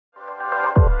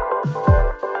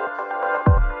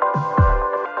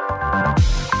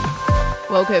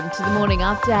Welcome to the Morning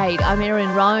Update. I'm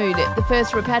Erin Road. The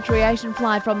first repatriation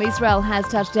flight from Israel has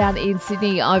touched down in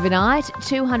Sydney overnight.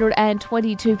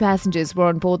 222 passengers were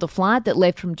on board the flight that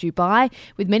left from Dubai,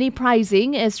 with many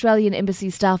praising Australian embassy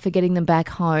staff for getting them back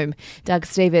home. Doug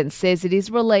Stevens says it is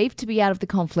a relief to be out of the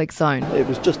conflict zone. It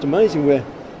was just amazing. We're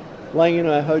laying in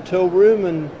our hotel room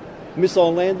and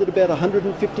missile landed about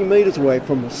 150 metres away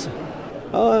from us.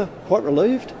 Quite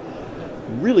relieved.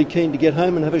 Really keen to get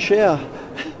home and have a shower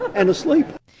and a sleep.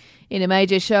 In a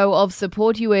major show of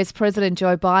support, US President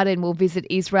Joe Biden will visit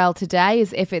Israel today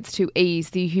as efforts to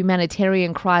ease the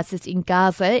humanitarian crisis in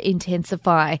Gaza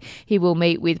intensify. He will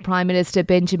meet with Prime Minister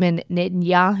Benjamin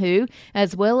Netanyahu,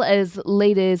 as well as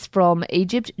leaders from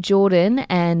Egypt, Jordan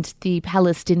and the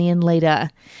Palestinian leader.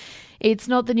 It's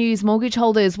not the news mortgage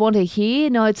holders want to hear.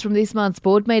 Notes from this month's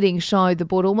board meeting show the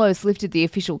board almost lifted the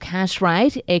official cash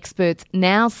rate. Experts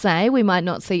now say we might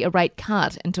not see a rate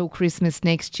cut until Christmas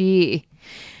next year.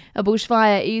 A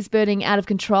bushfire is burning out of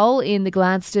control in the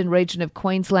Gladstone region of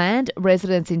Queensland.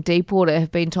 Residents in Deepwater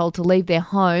have been told to leave their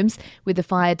homes with the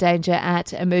fire danger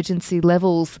at emergency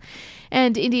levels.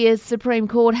 And India's Supreme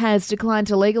Court has declined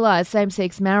to legalise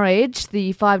same-sex marriage.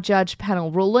 The 5-judge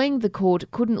panel ruling the court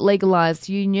couldn't legalise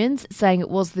unions, saying it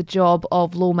was the job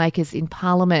of lawmakers in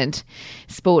Parliament.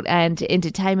 Sport and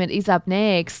entertainment is up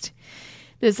next.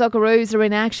 The Socceroos are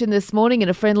in action this morning in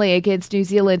a friendly against New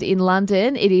Zealand in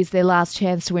London. It is their last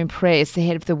chance to impress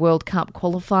ahead of the World Cup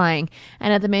qualifying.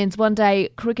 And at the Men's One-Day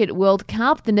Cricket World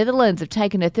Cup, the Netherlands have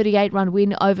taken a 38-run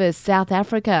win over South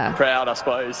Africa. Proud, I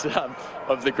suppose,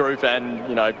 of the group and,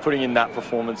 putting in that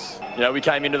performance. We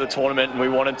came into the tournament and we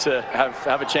wanted to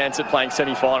have a chance at playing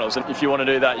semi-finals. And if you want to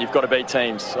do that, you've got to beat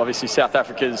teams. Obviously, South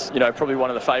Africa's, probably one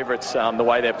of the favourites the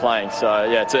way they're playing. So,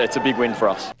 yeah, it's a big win for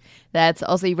us. That's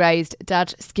Aussie-raised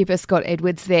Dutch skipper Scott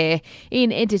Edwards there.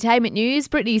 In entertainment news,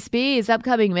 Britney Spears'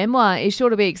 upcoming memoir is sure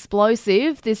to be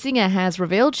explosive. The singer has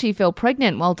revealed she fell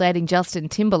pregnant while dating Justin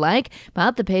Timberlake,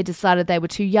 but the pair decided they were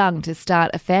too young to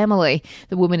start a family.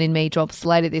 The Woman in Me drops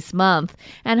later this month.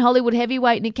 And Hollywood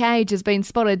heavyweight Nick Cage has been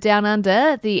spotted down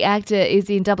under. The actor is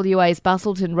in WA's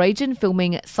Bustleton region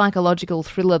filming psychological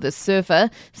thriller The Surfer,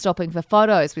 stopping for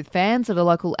photos with fans at a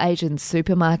local Asian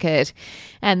supermarket.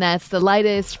 And that's the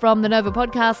latest from the Nova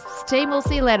Podcasts team. We'll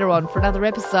see you later on for another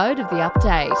episode of The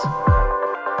Update.